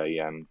of like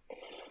a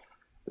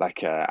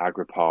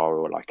Agrippa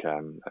or like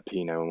a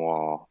Pinot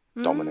Noir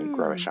dominant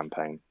grower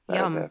champagne.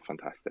 They're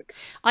fantastic.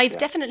 I've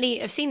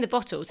seen the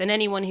bottles, and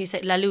anyone who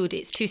said La Lude,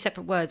 it's two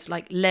separate words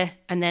like le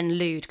and then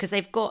lude, because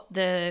they've got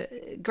the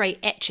great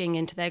etching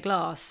into their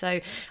glass.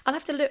 So I'll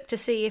have to look to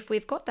see if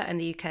we've got that in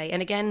the UK,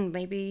 and again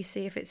maybe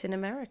see if it's in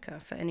America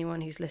for anyone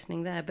who's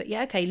listening there. But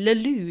yeah, okay, La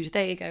Lude,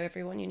 there you go,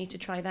 everyone, you need to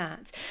try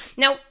that.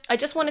 Now I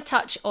just want to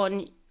touch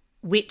on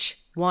Which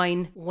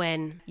Wine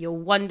When, your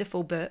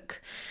wonderful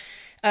book.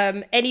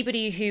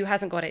 Anybody who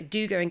hasn't got it,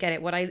 do go and get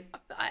it. What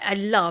I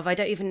love, I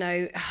don't even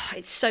know,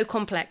 it's so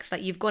complex.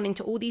 Like, you've gone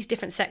into all these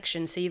different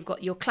sections. So you've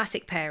got your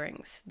classic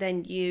pairings,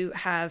 then you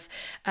have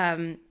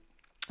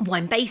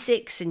wine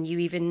basics, and you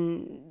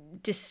even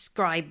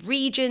describe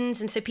regions.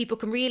 And so people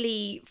can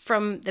really,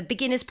 from the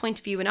beginner's point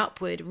of view and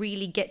upward,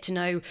 really get to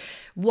know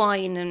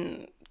wine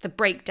and the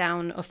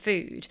breakdown of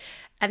food.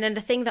 And then the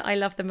thing that I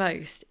love the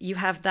most, you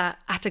have that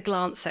at a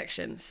glance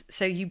sections.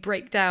 So you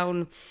break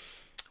down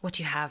what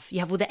you have.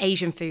 You have all the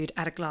Asian food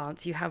at a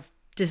glance. You have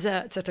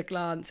desserts at a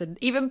glance, and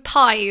even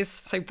pies.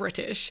 So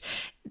British.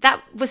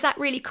 Was that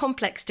really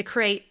complex to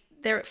create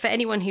there for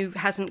anyone who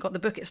hasn't got the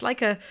book? It's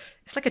like a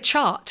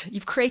chart.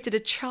 You've created a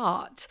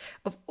chart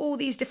of all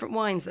these different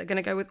wines that are going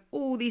to go with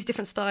all these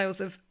different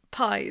styles of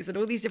pies and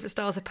all these different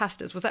styles of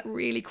pastas. Was that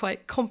really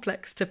quite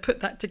complex to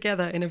put that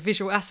together in a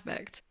visual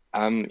aspect?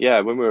 Yeah,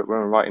 when we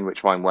were writing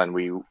Which Wine When,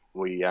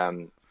 we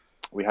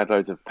had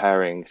loads of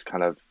pairings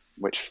kind of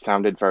which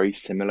sounded very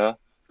similar.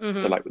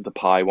 So like with the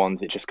pie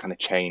ones, it just kind of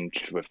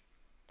changed with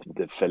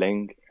the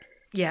filling.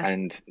 Yeah.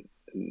 And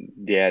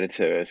the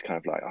editor is kind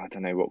of like, I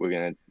don't know what we're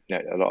going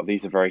to, a lot of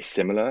these are very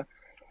similar.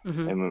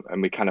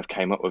 And we kind of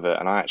came up with it.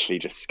 And I actually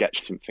just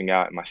sketched something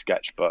out in my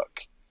sketchbook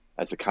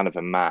as a kind of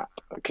a map.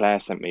 Claire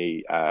sent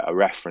me a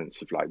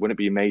reference of like, wouldn't it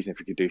be amazing if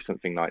we could do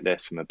something like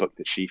this from a book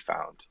that she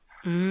found?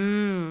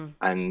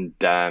 And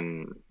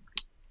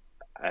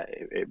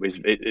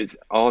it's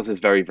ours is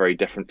very, very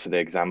different to the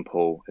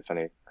example. If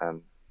any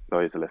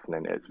lawyers are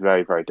listening, it's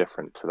very, very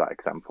different to that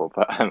example.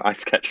 But I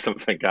sketched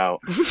something out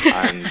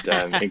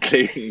and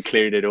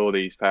included all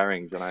these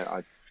pairings,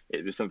 and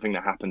it was something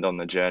that happened on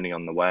the journey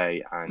on the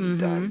way,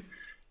 and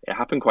it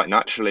happened quite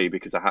naturally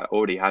because I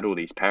already had all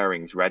these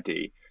pairings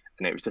ready,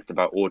 and it was just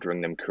about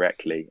ordering them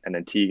correctly. And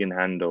then Tegan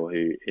Handel,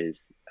 who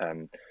is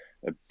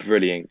a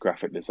brilliant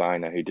graphic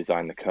designer who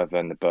designed the cover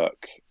and the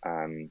book,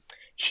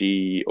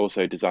 she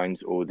also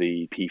designs all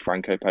the P.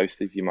 Franco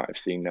posters. You might have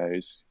seen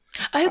those.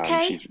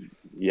 Okay.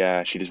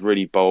 She does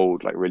really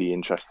bold, like really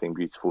interesting,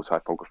 beautiful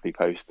typography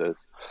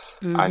posters.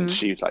 And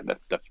she was like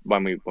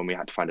when we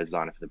had to find a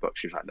designer for the book,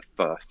 she was like the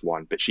first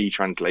one. But she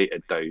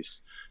translated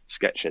those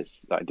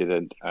sketches that I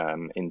did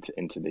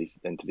into these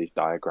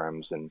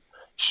diagrams and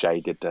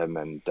shaded them,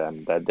 and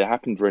they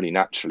happened really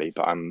naturally.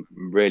 But I'm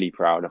really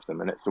proud of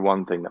them, and it's the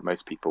one thing that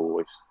most people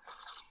always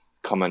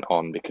comment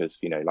on, because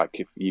like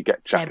if you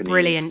get Japanese, they're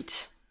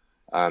brilliant.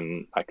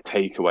 Like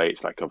takeaway,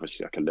 it's like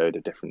obviously like a load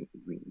of different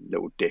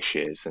little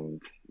dishes,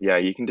 and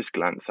you can just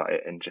glance at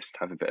it and just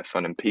have a bit of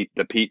fun. And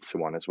the pizza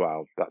one as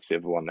well, that's the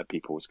other one that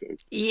people always go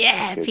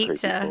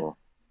pizza for.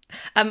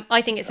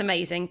 I think it's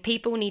amazing.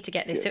 People need to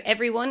get this. So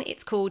everyone,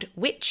 it's called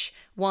Which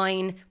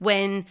Wine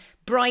When,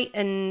 bright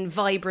and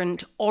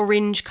vibrant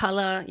orange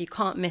colour. You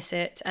can't miss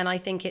it. And I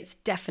think it's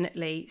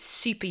definitely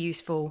super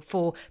useful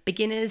for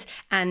beginners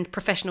and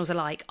professionals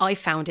alike. I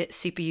found it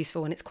super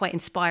useful, and it's quite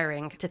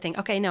inspiring to think,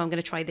 okay, no, I'm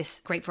going to try this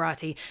great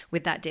variety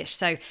with that dish.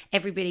 So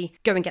everybody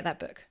go and get that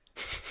book.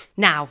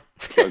 Now.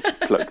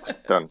 Plugged.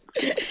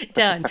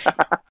 Done.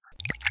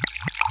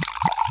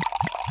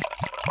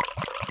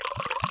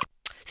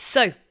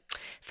 So,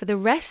 for the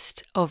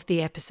rest of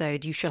the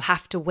episode, you shall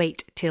have to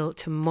wait till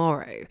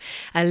tomorrow.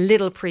 A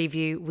little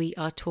preview, we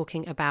are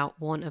talking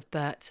about one of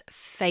Bert's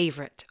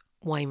favourite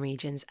wine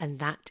regions, and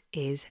that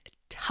is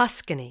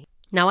Tuscany.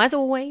 Now, as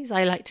always,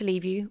 I like to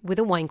leave you with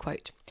a wine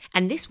quote.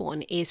 And this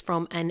one is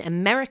from an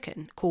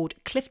American called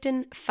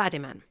Clifton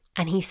Fadiman.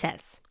 And he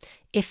says,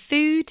 "If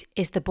food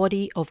is the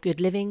body of good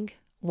living,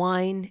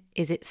 wine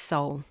is its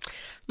soul."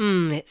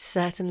 It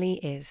certainly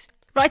is.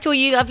 Right, all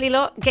you lovely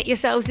lot, get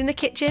yourselves in the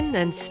kitchen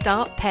and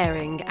start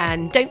pairing.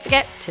 And don't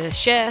forget to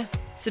share,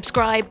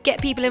 subscribe,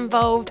 get people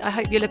involved. I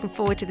hope you're looking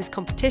forward to this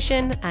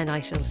competition, and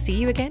I shall see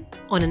you again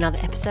on another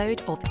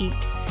episode of Eat,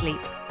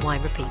 Sleep,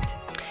 Wine, Repeat.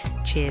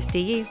 Cheers to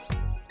you.